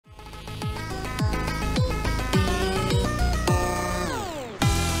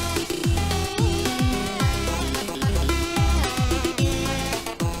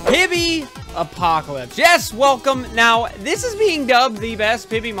Pibby Apocalypse. Yes, welcome. Now, this is being dubbed the best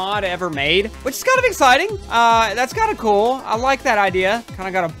Pibby mod ever made, which is kind of exciting. That's kind of cool. I like that idea. Kind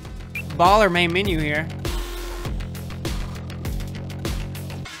of got a baller main menu here.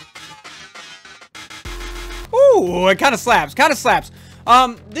 Ooh, it kind of slaps. Kind of slaps.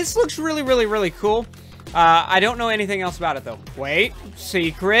 This looks really, really, really cool. I don't know anything else about it, though. Wait.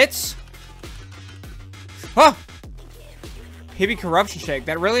 Secrets. Huh. Pibby corruption shake.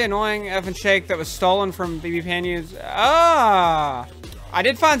 That really annoying effing shake that was stolen from BB Panu's. Ah. I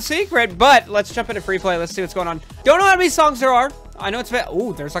did find secret, but let's jump into free play. Let's see what's going on. Don't know how many songs there are. I know it's...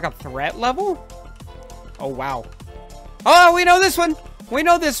 Ooh, there's like a threat level? Oh, wow. Oh, we know this one. We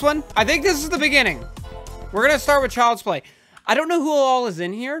know this one. I think this is the beginning. We're going to start with Child's Play. I don't know who all is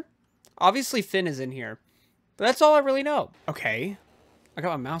in here. Obviously, Finn is in here. But that's all I really know. Okay. I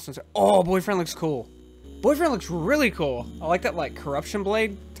got my mouse on. Oh, Boyfriend looks cool. Boyfriend looks really cool. I like that, like, corruption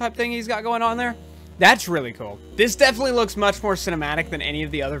blade type thing he's got going on there. That's really cool. This definitely looks much more cinematic than any of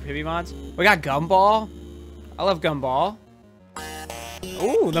the other Pibby mods. We got Gumball. I love Gumball.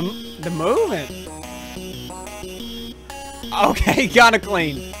 Ooh, the movement. Okay, kinda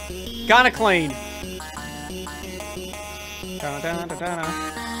clean. Kinda clean.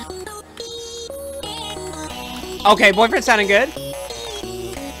 Okay, Boyfriend sounding good.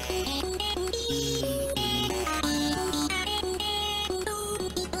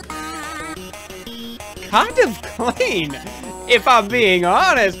 Kind of clean, if I'm being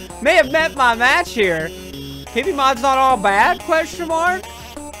honest. May have met my match here. Pibby mod's not all bad, question mark?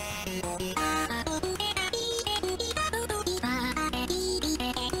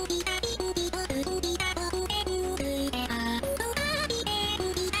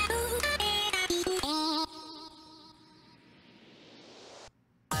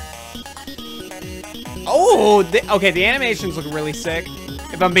 Oh, okay, the animations look really sick.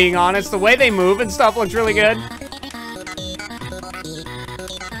 If I'm being honest, the way they move and stuff looks really good.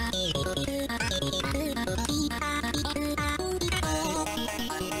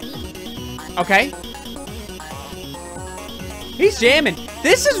 Okay. He's jamming.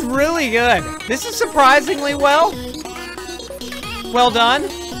 This is really good. This is surprisingly well done.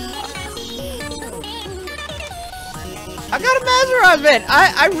 I got a mesmerized.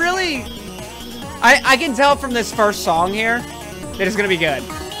 I really... I can tell from this first song here that it's gonna be good.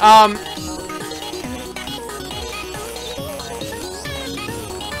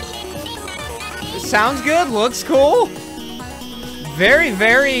 Sounds good, looks cool. Very,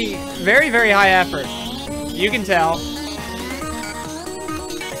 very, very, very high effort. You can tell.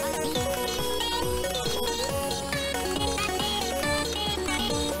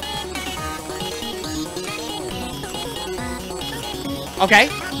 Okay,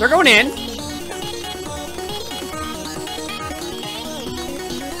 they're going in.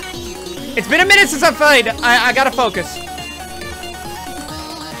 It's been a minute since I've played. I gotta focus.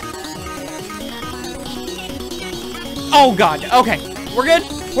 Oh god. Okay. We're good.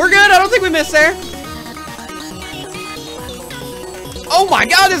 We're good. I don't think we missed there. Oh my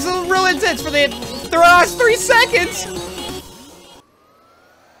god, this is real intense for the last 3 seconds.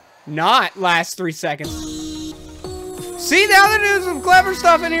 Not last 3 seconds. See, now they're doing some clever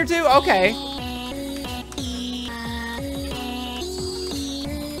stuff in here too. Okay.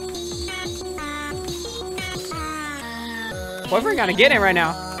 Boyfriend gotta get in right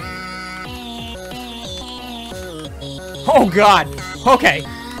now. Oh god. Okay.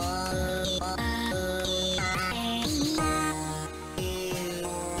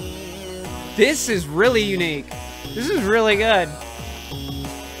 This is really unique. This is really good.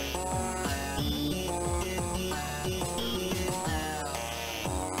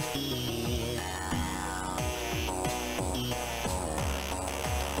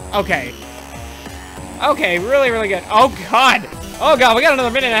 Okay. Okay, really, really good. Oh, God. Oh, God, we got another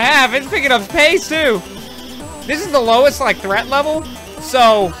minute and a half. It's picking up pace, too. This is the lowest, like, threat level.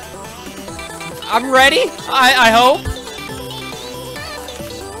 So, I'm ready, I hope.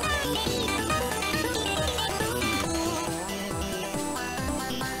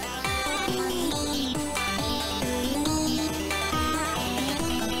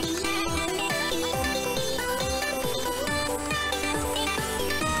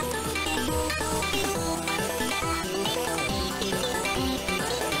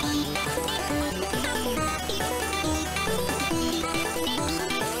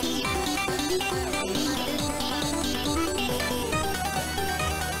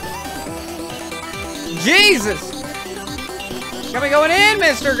 Jesus! Got me going in,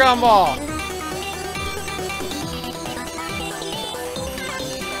 Mr. Gumball!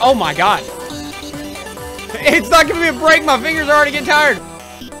 Oh my god. It's not giving me a break, my fingers are already getting tired.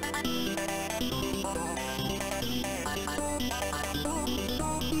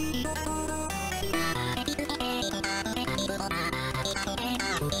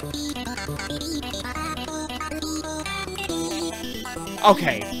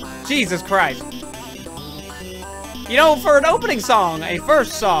 Okay. Jesus Christ. You know, for an opening song, a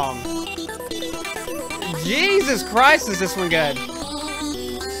first song. Jesus Christ, is this one good.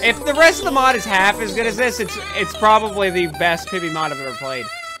 If the rest of the mod is half as good as this, it's probably the best Pibby mod I've ever played.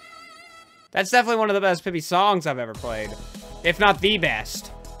 That's definitely one of the best Pibby songs I've ever played. If not the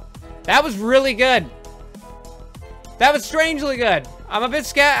best. That was really good. That was strangely good. I'm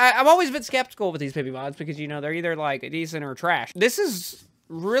always a bit skeptical with these Pibby mods because, you know, they're either, like, decent or trash. This is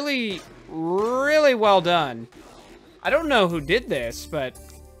really, really well done. I don't know who did this, but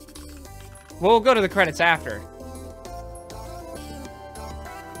we'll go to the credits after.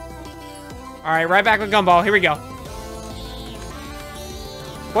 All right, right back with Gumball. Here we go.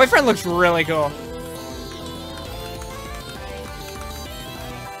 Boyfriend looks really cool.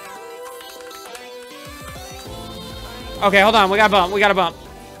 Okay, hold on. We got a bump. We got a bump.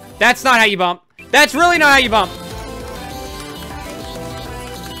 That's not how you bump. That's really not how you bump.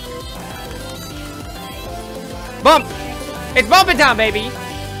 Bump. It's bumping time, baby.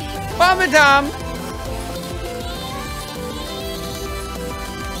 Bumping time.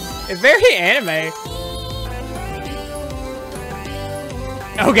 It's very anime.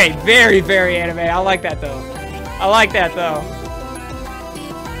 Okay, very, very anime. I like that, though. I like that, though.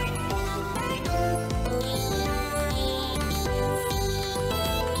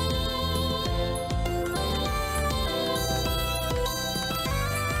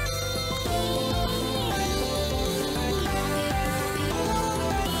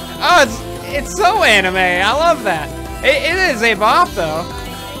 Oh, it's so anime. I love that. It is a bop, though.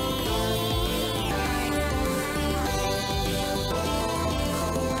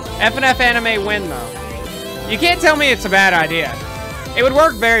 F&F anime win, though. You can't tell me it's a bad idea. It would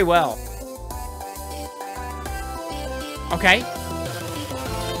work very well. Okay.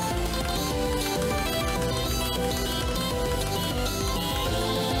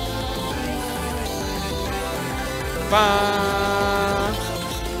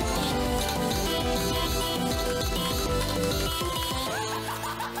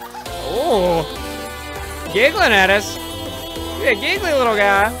 Oh, giggling at us. Yeah, giggly little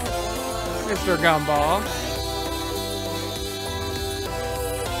guy, Mr. Gumball.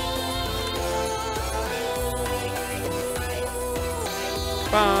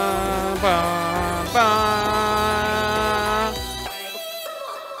 Ba, ba, ba.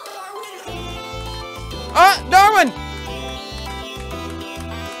 Oh, Darwin!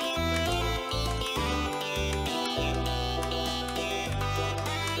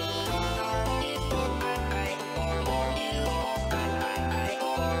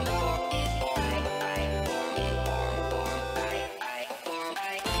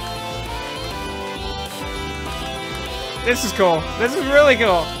 This is cool. This is really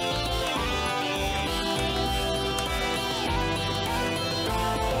cool.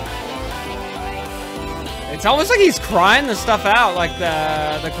 It's almost like he's crying the stuff out, like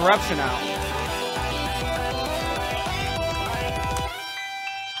the corruption out.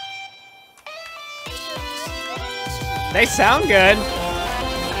 They sound good.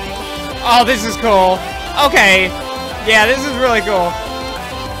 Oh, this is cool. Okay. Yeah, this is really cool.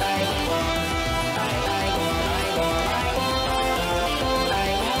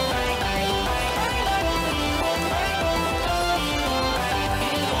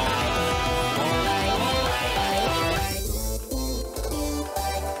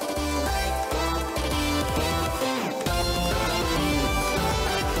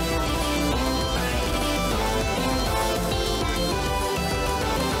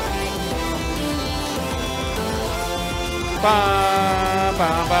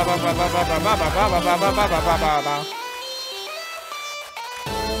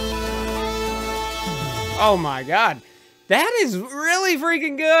 Oh my god. That is really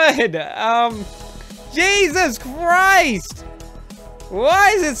freaking good. Jesus Christ.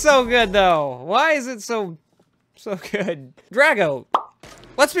 Why is it so good though? Why is it so good? Drago,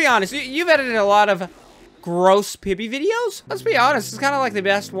 let's be honest. You've edited a lot of gross Pibby videos. Let's be honest. It's kind of like the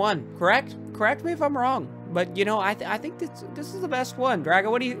best one, correct? Correct me if I'm wrong. But you know, I think this is the best one. Drago,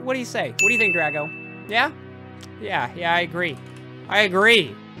 what do you say? What do you think, Drago? Yeah? Yeah, I agree. I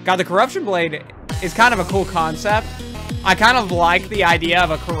agree. God, the corruption blade is kind of a cool concept. I kind of like the idea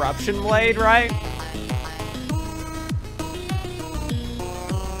of a corruption blade, right?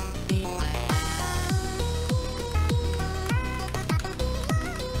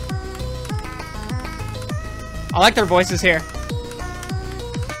 I like their voices here.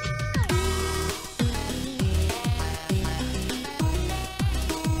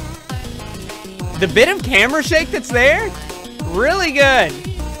 The bit of camera shake that's there, really good.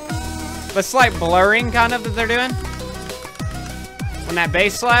 The slight blurring kind of that they're doing. When that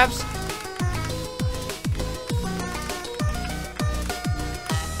bass slaps.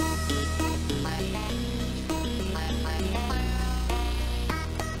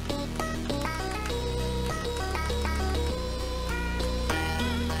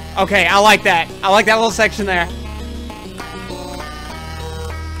 Okay, I like that. I like that little section there.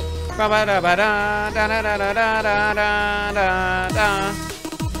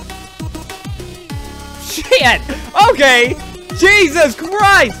 Shit! Okay! Jesus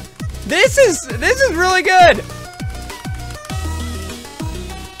Christ! This is really good!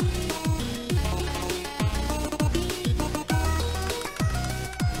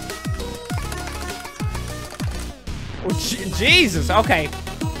 Oh, Jesus, okay.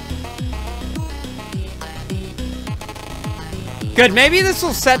 Good, maybe this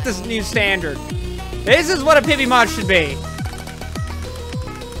will set this new standard. This is what a Pibby mod should be.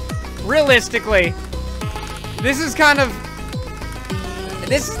 Realistically. This is the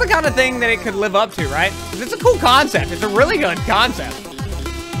kind of thing that it could live up to, right? It's a cool concept. It's a really good concept.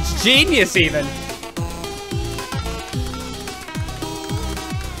 It's genius, even.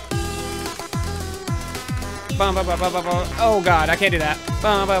 Oh, God, I can't do that.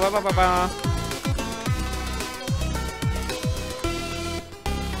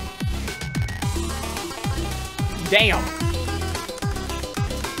 Damn.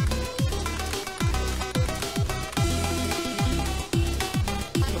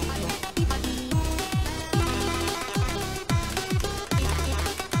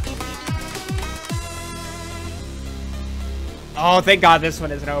 Oh, thank God this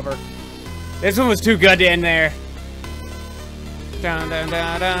one isn't over. This one was too good to end there.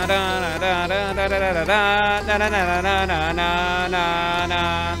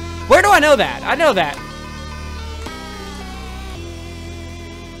 Where do I know that? I know that.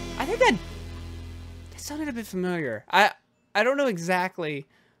 I think that sounded a bit familiar. I don't know exactly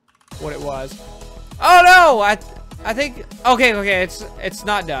what it was. Oh no! I think okay, it's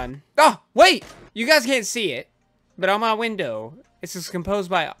not done. Oh, wait! You guys can't see it, but on my window, it's just composed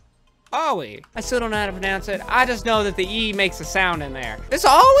by Ollie. I still don't know how to pronounce it. I just know that the E makes a sound in there. It's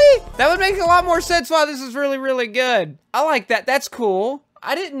Ollie? That would make a lot more sense why this is really, really good. I like that. That's cool.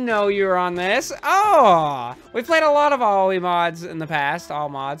 I didn't know you were on this. Oh, we played a lot of Ollie mods in the past. All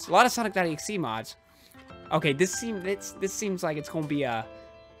mods. A lot of sonic.exe mods. Okay, this seems like it's gonna be a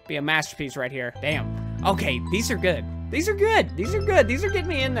masterpiece right here. Damn. Okay, these are good. These are good. These are good. These are getting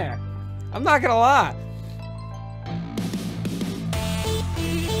me in there. I'm not gonna lie.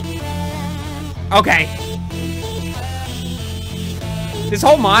 Okay. This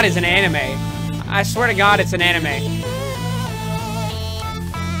whole mod is an anime. I swear to God, it's an anime.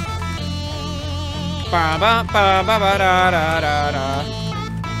 Ba ba ba ba ba da da da da.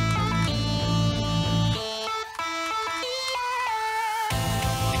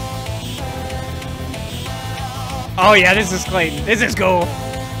 Oh yeah, this is clean. This is cool.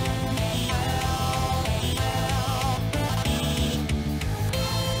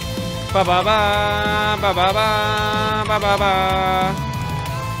 Ba ba ba ba ba ba ba ba ba.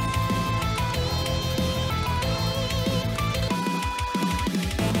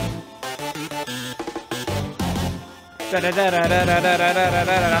 Da da da da da da da da da da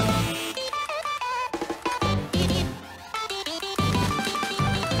da.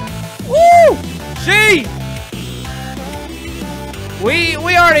 Woo! Gee! We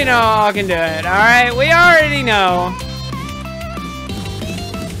already know I can do it. All right, we already know.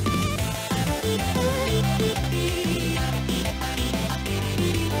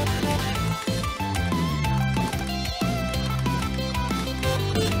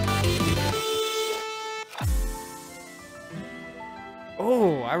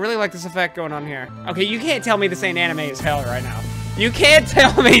 Oh, I really like this effect going on here. Okay, you can't tell me this ain't anime as hell right now. You can't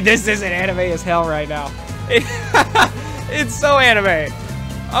tell me this isn't anime as hell right now. It's so anime.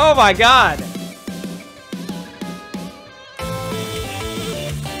 Oh my God.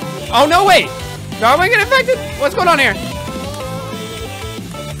 Oh no, wait. Am I getting affected? What's going on here?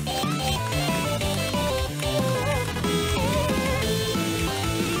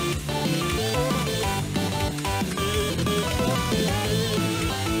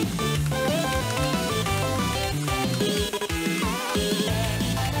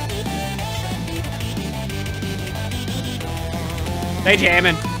 They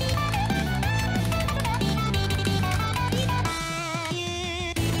jamming.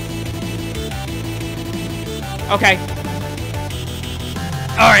 Okay.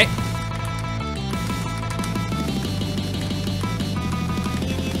 All right.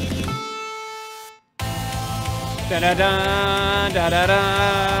 Da da da da da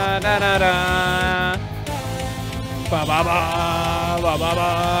da da da da. Ba ba ba ba ba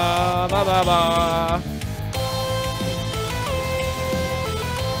ba ba ba ba.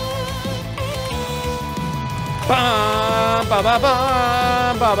 Ba ba ba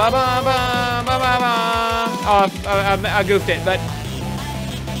ba ba ba ba ba ba ba. Oh, I goofed it, but.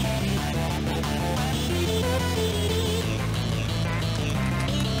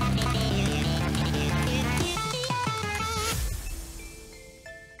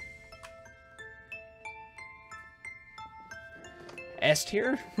 S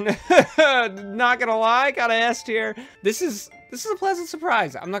tier? Not gonna lie, got an S tier. This is a pleasant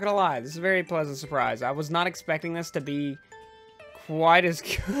surprise. I'm not gonna lie. This is a very pleasant surprise. I was not expecting this to be quite as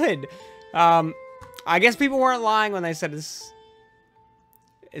good. I guess people weren't lying when they said this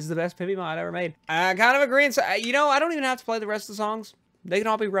is the best Pibby mod ever made. I kind of agree. And so, you know, I don't even have to play the rest of the songs. They can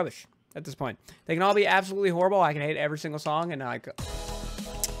all be rubbish at this point. They can all be absolutely horrible. I can hate every single song, and like,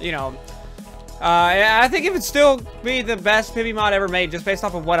 you know. I think it would still be the best Pibby mod ever made just based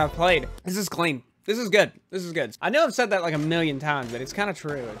off of what I've played. This is clean. This is good. This is good. I know I've said that like a million times, but it's kind of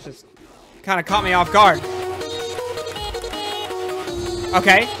true. It's just kind of caught me off guard.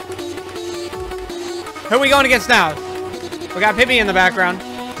 Okay. Who are we going against now? We got Pibby in the background.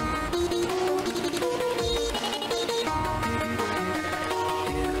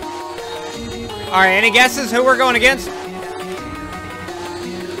 Alright, any guesses who we're going against?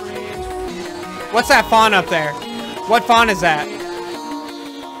 What's that font up there? What font is that?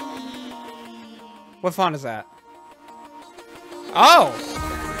 What font is that? Oh!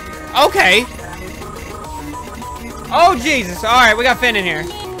 Okay! Oh, Jesus! Alright, we got Finn in here.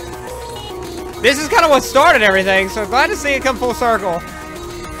 This is kind of what started everything, so glad to see it come full circle.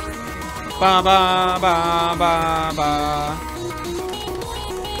 Ba ba ba ba ba.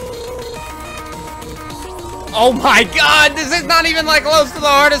 Oh my god! This is not even like close to the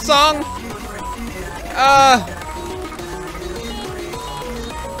hardest song!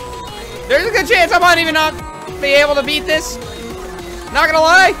 There's a good chance I might even not be able to beat this. Not gonna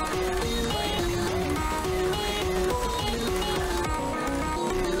lie.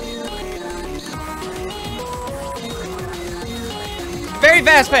 Very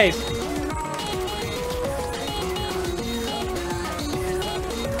fast paced.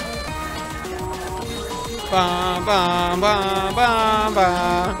 Bum bum bum bum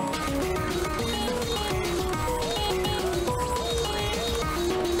bum.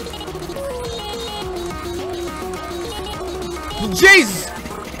 Jesus!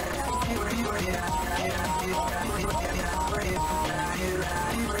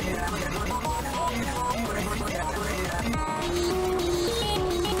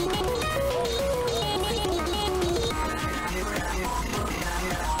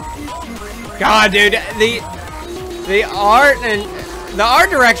 God, dude, the art and the art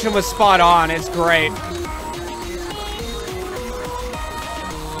direction was spot on. It's great.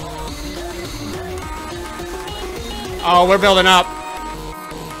 Oh, we're building up.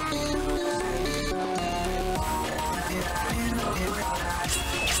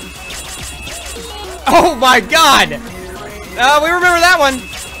 Oh my god! We remember that one.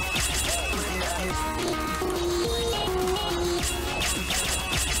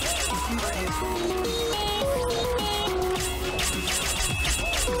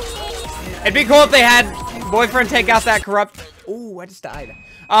 It'd be cool if they had Boyfriend take out that corrupt... Ooh, I just died.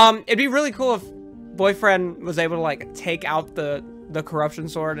 It'd be really cool if Boyfriend was able to like take out the corruption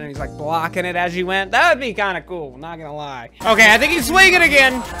sword and he's like blocking it as you went. That would be kind of cool, not gonna lie. Okay, I think he's swinging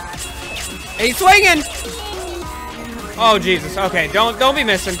again. He's swinging. Oh Jesus. Okay, don't be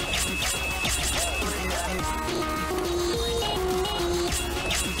missing.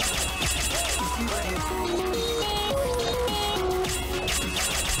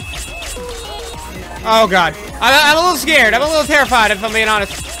 Oh god, I'm a little scared. I'm a little terrified if I'm being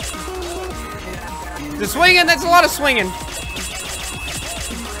honest. The swinging, that's a lot of swinging.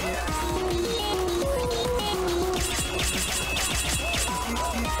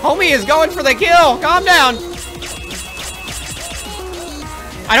 Homie is going for the kill. Calm down.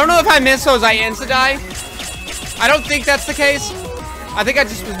 I don't know if I miss those I insta-die. I don't think that's the case. I think I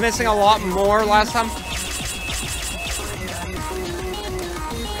just was missing a lot more last time.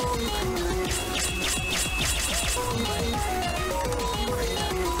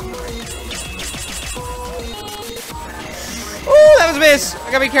 Ooh, that was a miss.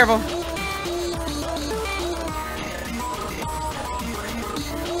 I gotta be careful.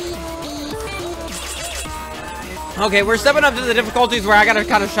 Okay, we're stepping up to the difficulties where I gotta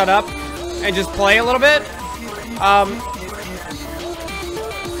kind of shut up and just play a little bit.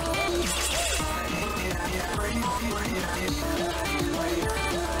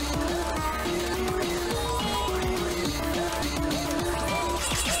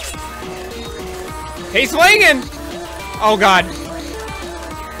 He's swinging! Oh, God.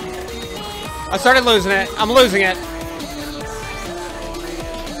 I started losing it. I'm losing it.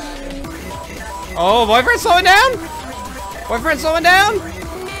 Oh, boyfriend's slowing down? Boyfriend's slowing down?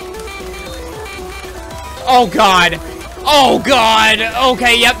 Oh, God. Oh, God.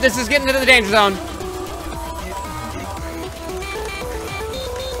 Okay, yep, this is getting into the danger zone.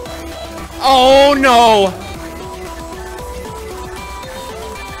 Oh, no.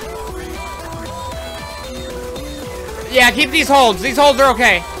 Yeah, keep these holds. These holds are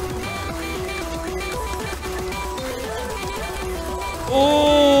okay.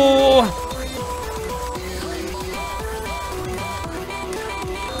 Ooh.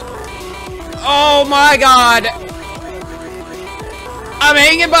 Oh, my God. I'm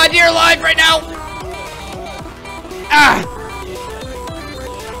hanging by dear life right now. Ah.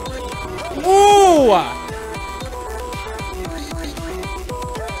 Ooh.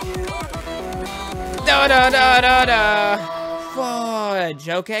 Da da da da da. Fudge.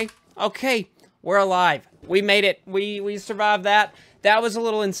 Okay. Okay. We're alive. We made it. We survived that. That was a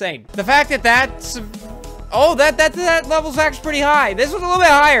little insane. The fact that that's... Oh, that level's actually pretty high. This was a little bit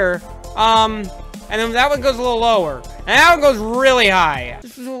higher. And then that one goes a little lower. And that one goes really high.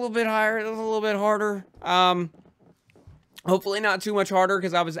 This was a little bit higher. This was a little bit harder. Hopefully not too much harder,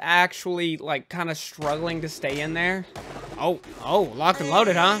 because I was actually, like, kind of struggling to stay in there. Oh, locked and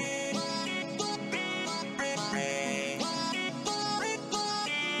loaded, huh?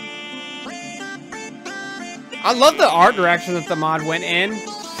 I love the art direction that the mod went in.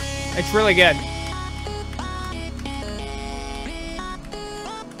 It's really good.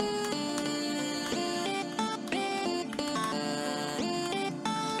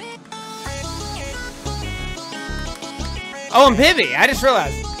 Oh, and Pibby, I just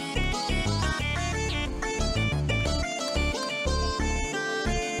realized.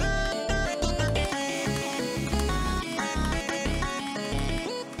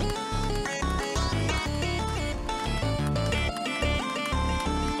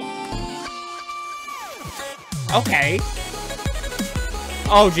 Okay.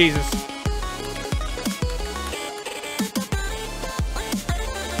 Oh, Jesus.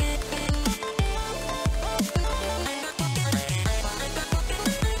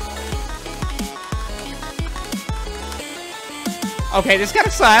 Okay, this kind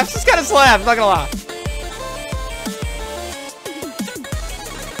of slaps. This kind of slaps, not gonna lie.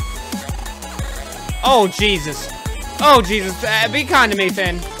 Oh, Jesus. Oh, Jesus. Be kind to me,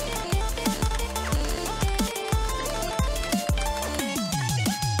 Finn.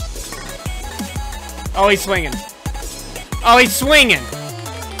 Oh, he's swinging. Oh, he's swinging.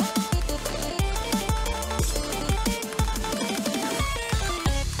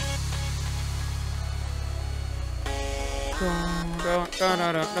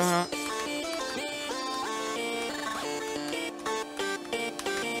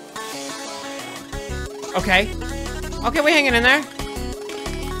 Okay. Okay, we're hanging in there.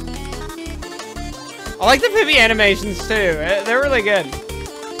 I like the Pibby animations too. They're really good.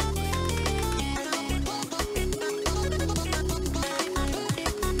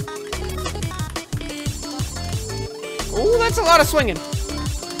 Ooh, that's a lot of swinging.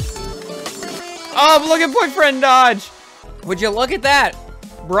 Oh, look at boyfriend dodge. Would you look at that?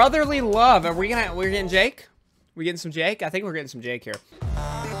 Brotherly love. We're getting Jake? We getting some Jake? I think we're getting some Jake here.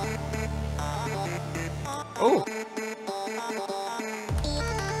 Oh.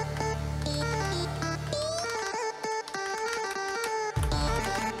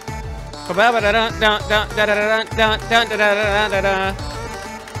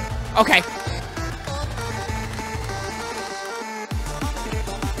 Okay.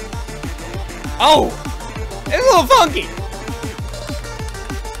 Oh! It's a little funky!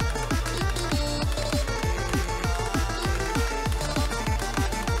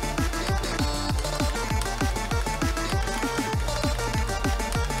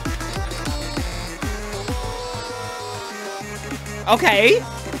 Okay.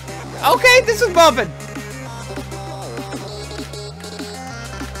 Okay, this is bumping.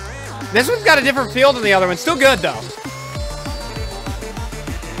 This one's got a different feel than the other one. Still good, though.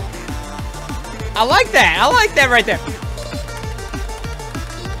 I like that. I like that right there.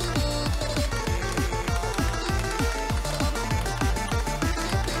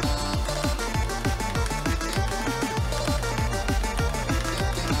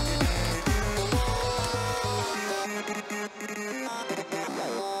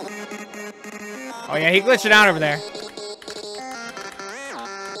 Oh, yeah, he glitched it out over there.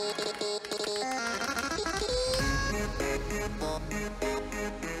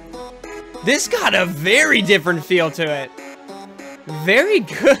 This got a very different feel to it. Very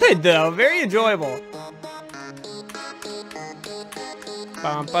good, though. Very enjoyable.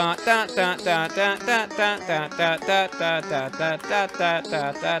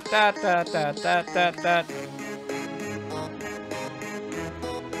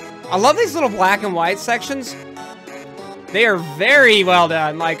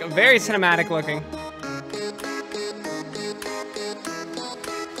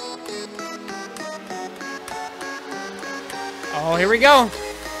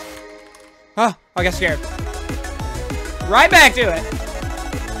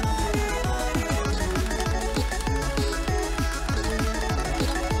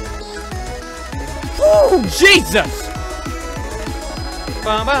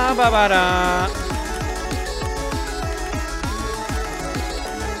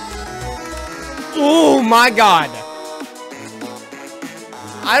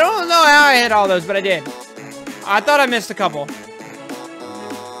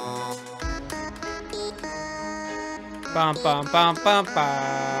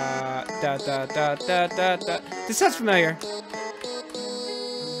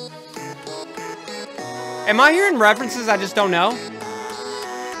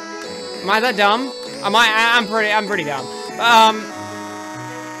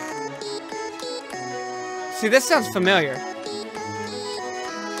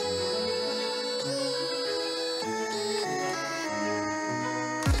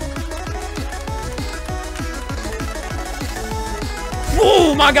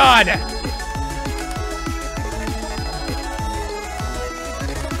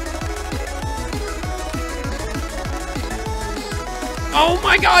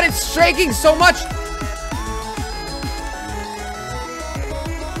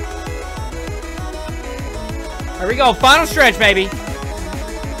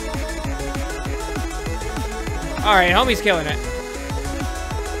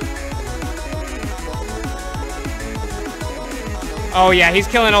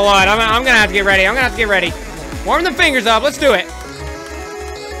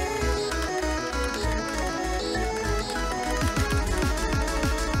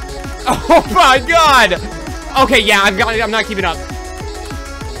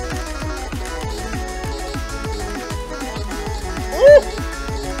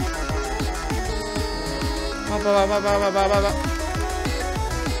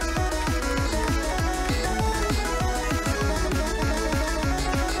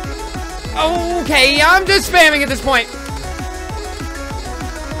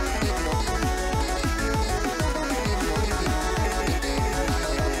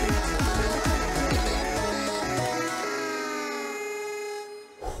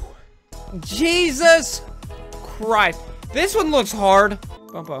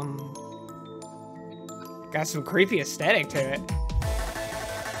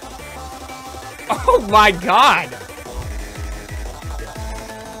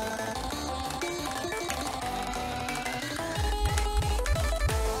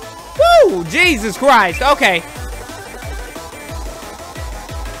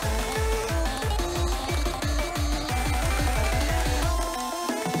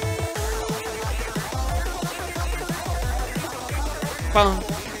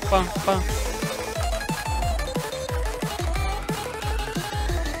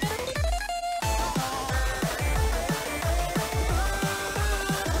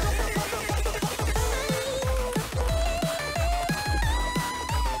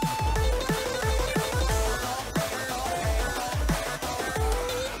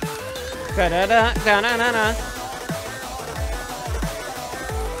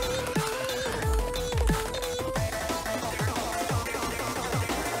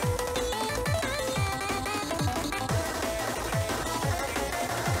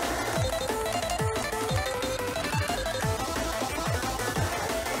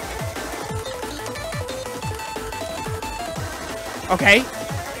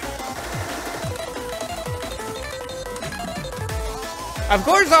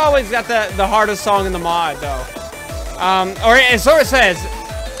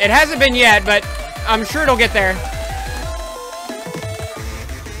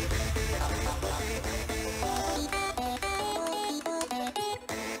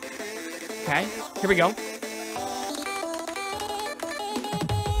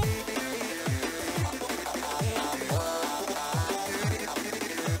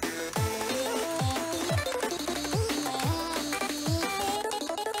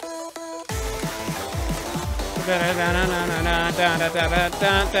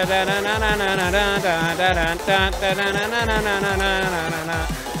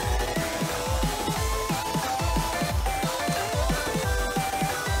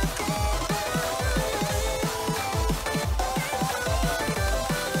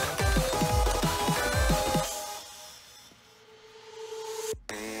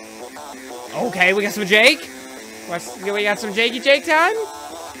 Okay, we got some Jake. We got some Jakey Jake time.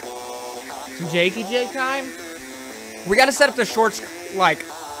 Some Jakey Jake time. We gotta set up the shorts like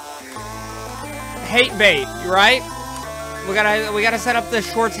hate bait, right? We gotta set up the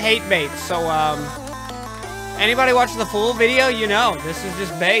shorts hate bait. So anybody watching the full video, you know this is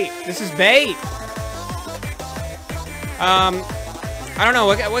just bait. This is bait. I don't know.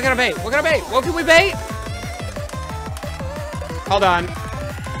 What kind of bait? What kind of bait? What can we bait? Hold on.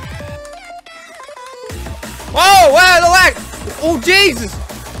 Whoa! Wow, the lag! Oh, Jesus!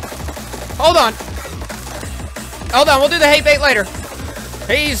 Hold on. Hold on, we'll do the hate bait later.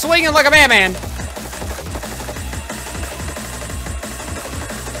 He's swinging like a madman.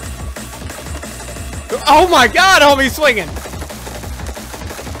 Oh my God, homie's swinging.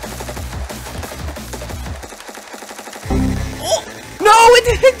 Oh, no,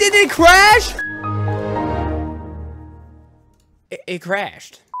 did it crash? It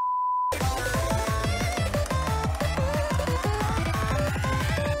crashed.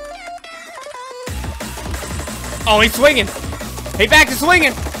 Oh, he's swinging. He back to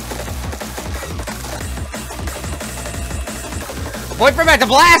swinging. Boyfriend back to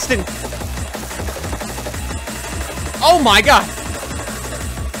blasting. Oh my God.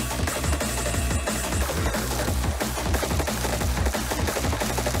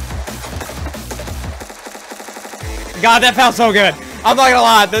 God, that felt so good. I'm not gonna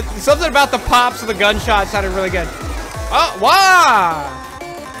lie. Something about the pops of the gunshot sounded really good. Oh,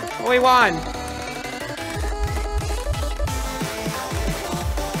 wow. We won.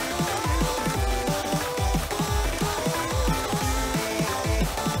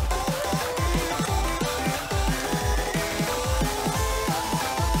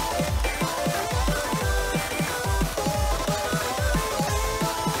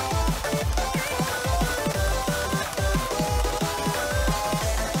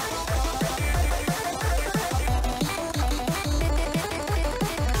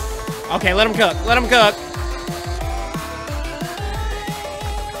 Okay, let him cook. Let him cook.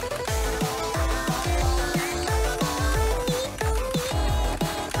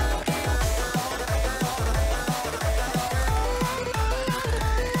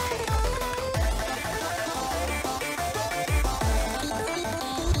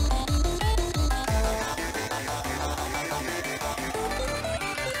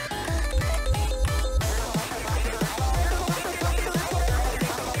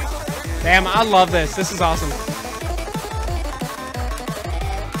 Damn, I love this. This is awesome.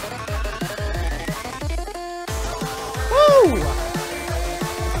 Woo!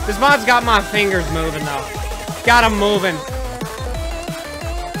 This mod's got my fingers moving, though. Got them moving.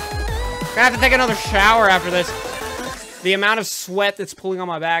 Gonna have to take another shower after this. The amount of sweat that's pulling on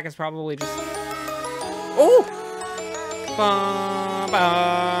my back is probably just... Oh!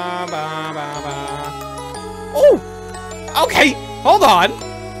 Oh! Okay, hold on.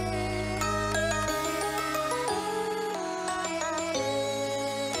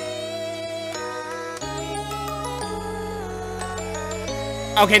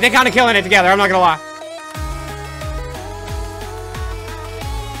 Okay, they're kind of killing it together, I'm not gonna lie.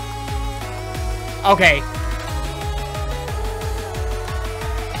 Okay.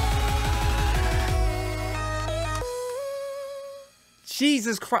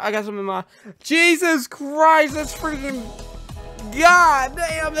 Jesus Christ, I got something in my... Jesus Christ, that's freaking... God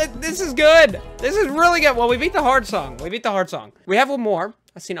damn, this is good. This is really good. Well, we beat the hard song. We beat the hard song. We have one more.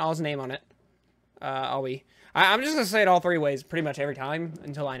 I've seen All's name on it. Ollie. I'm just gonna say it all three ways pretty much every time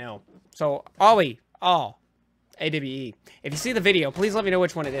until I know. So, Ollie, all, A-W-E. If you see the video, please let me know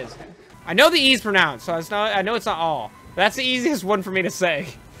which one it is. I know the E's pronounced, so it's not. I know it's not all. That's the easiest one for me to say.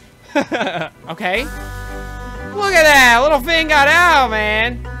 Okay. Look at that, little Finn got out,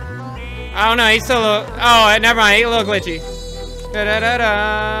 man. I don't know. He's still. Oh, never mind. He's a little glitchy. Da da da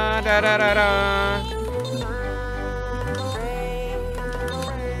da da da da da.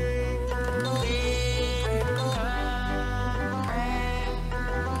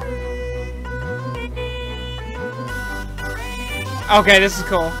 Okay, this is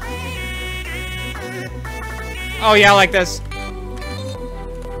cool. Oh yeah, I like this.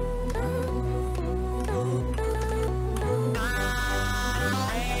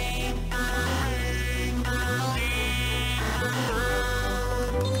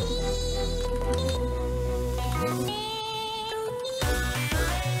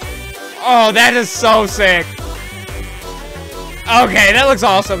 Oh, that is so sick. Okay, that looks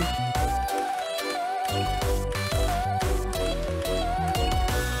awesome.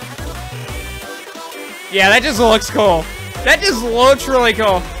 Yeah, that just looks cool. That just looks really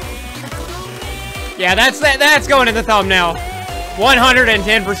cool. Yeah, that's going in the thumbnail.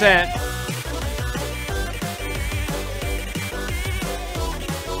 110%.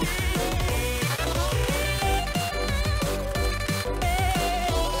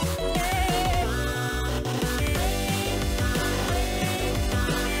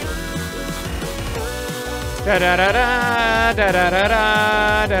 Da da da da da da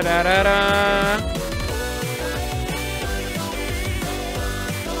da da da da da.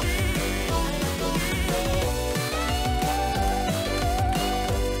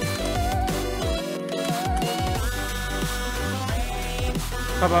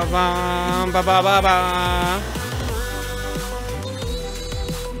 Ba ba ba ba ba ba ba.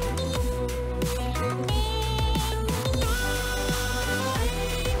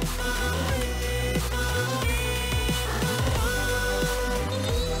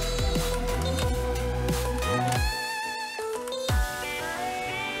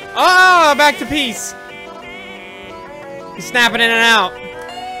 Ah, back to peace. He's snapping in and out.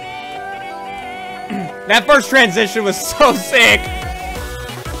 That first transition was so sick.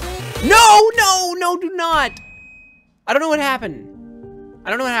 No, no, no, do not. I don't know what happened. I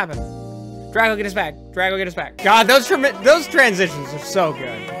don't know what happened. Drago, get us back. Drago, get us back. God, those transitions are so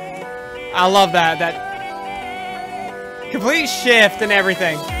good. I love that. That complete shift and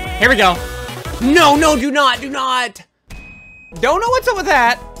everything. Here we go. No, no, do not, do not. Don't know what's up with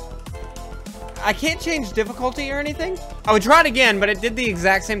that. I can't change difficulty or anything. I would try it again, but it did the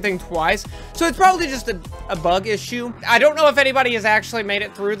exact same thing twice. So it's probably just a bug issue. I don't know if anybody has actually made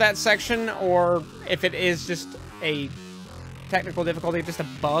it through that section or if it is just a technical difficulty, just a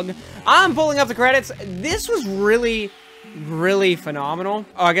bug. I'm pulling up the credits. This was really, really phenomenal.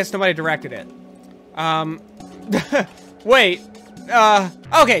 Oh, I guess nobody directed it. Wait.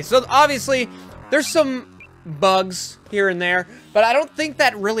 Okay, so obviously there's some bugs here and there, but I don't think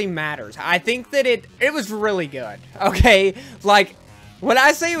that really matters. I think that it was really good. Okay, like when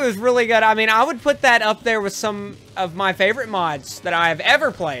I say it was really good, I mean I would put that up there with some of my favorite mods that I have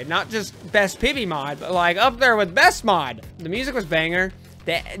ever played. Not just best Pibby mod, but like up there with best mod. The music was banger.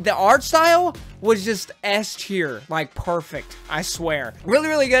 The art style was just S tier, like perfect. I swear, really,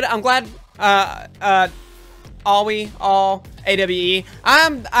 really good. I'm glad. All AWE.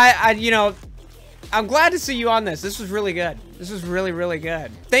 You know, I'm glad to see you on this. This was really good. This was really, really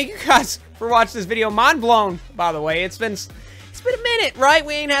good. Thank you guys for watching this video. Mind blown, by the way. It's been a minute, right?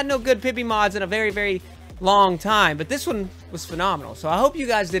 We ain't had no good Pibby mods in a very, very long time, but this one was phenomenal. So I hope you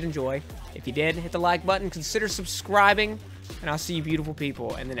guys did enjoy. If you did, hit the like button, consider subscribing, and I'll see you beautiful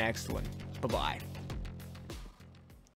people in the next one. Bye-bye.